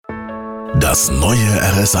Das neue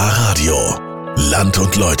RSA-Radio. Land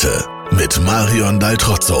und Leute mit Marion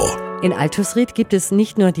Daltrozzo. In Altusried gibt es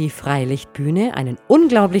nicht nur die Freilichtbühne, einen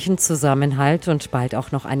unglaublichen Zusammenhalt und bald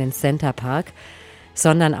auch noch einen Centerpark,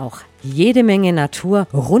 sondern auch jede Menge Natur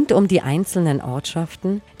rund um die einzelnen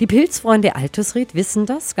Ortschaften. Die Pilzfreunde Altusried wissen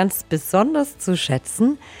das ganz besonders zu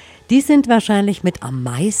schätzen. Die sind wahrscheinlich mit am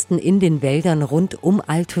meisten in den Wäldern rund um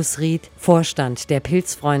Altusried. Vorstand der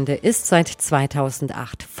Pilzfreunde ist seit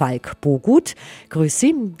 2008 Falk Bogut. Grüß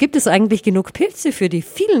Sie. Gibt es eigentlich genug Pilze für die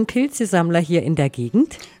vielen Pilzesammler hier in der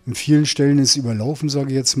Gegend? In vielen Stellen ist es überlaufen, sage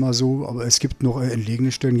ich jetzt mal so, aber es gibt noch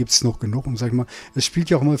entlegene Stellen, gibt es noch genug. Und sag ich mal, es spielt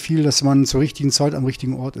ja auch immer viel, dass man zur richtigen Zeit am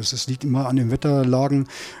richtigen Ort ist. Es liegt immer an den Wetterlagen.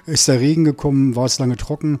 Ist der Regen gekommen, war es lange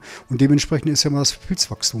trocken und dementsprechend ist ja immer das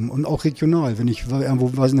Pilzwachstum und auch regional. Wenn ich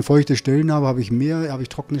irgendwo eine feuchte Stellen habe, habe ich mehr, habe ich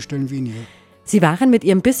trockene Stellen weniger. Sie waren mit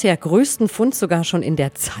Ihrem bisher größten Fund sogar schon in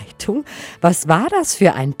der Zeitung. Was war das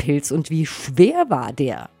für ein Pilz und wie schwer war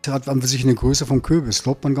der? Der hat an sich eine Größe vom Kürbis.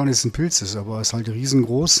 Glaubt man gar nicht, dass es ein Pilz ist, aber es ist halt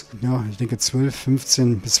riesengroß. Ja, ich denke 12,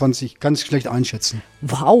 15 bis 20, ganz schlecht einschätzen.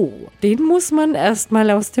 Wow, den muss man erst mal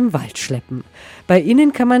aus dem Wald schleppen. Bei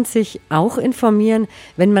Ihnen kann man sich auch informieren,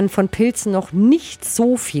 wenn man von Pilzen noch nicht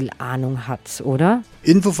so viel Ahnung hat, oder?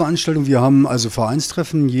 Infoveranstaltungen, wir haben also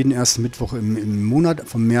Vereinstreffen, jeden ersten Mittwoch im Monat,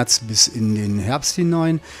 vom März bis in den Herbst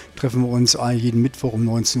hinein, treffen wir uns jeden Mittwoch um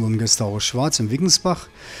 19 Uhr im Gästehaus Schwarz im Wiggensbach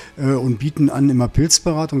und bieten an immer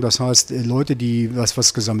Pilzberatung. Das heißt, Leute, die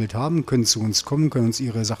was gesammelt haben, können zu uns kommen, können uns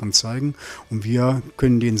ihre Sachen zeigen und wir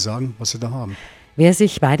können denen sagen, was sie da haben. Wer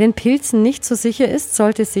sich bei den Pilzen nicht so sicher ist,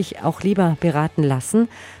 sollte sich auch lieber beraten lassen.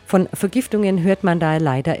 Von Vergiftungen hört man da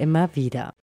leider immer wieder.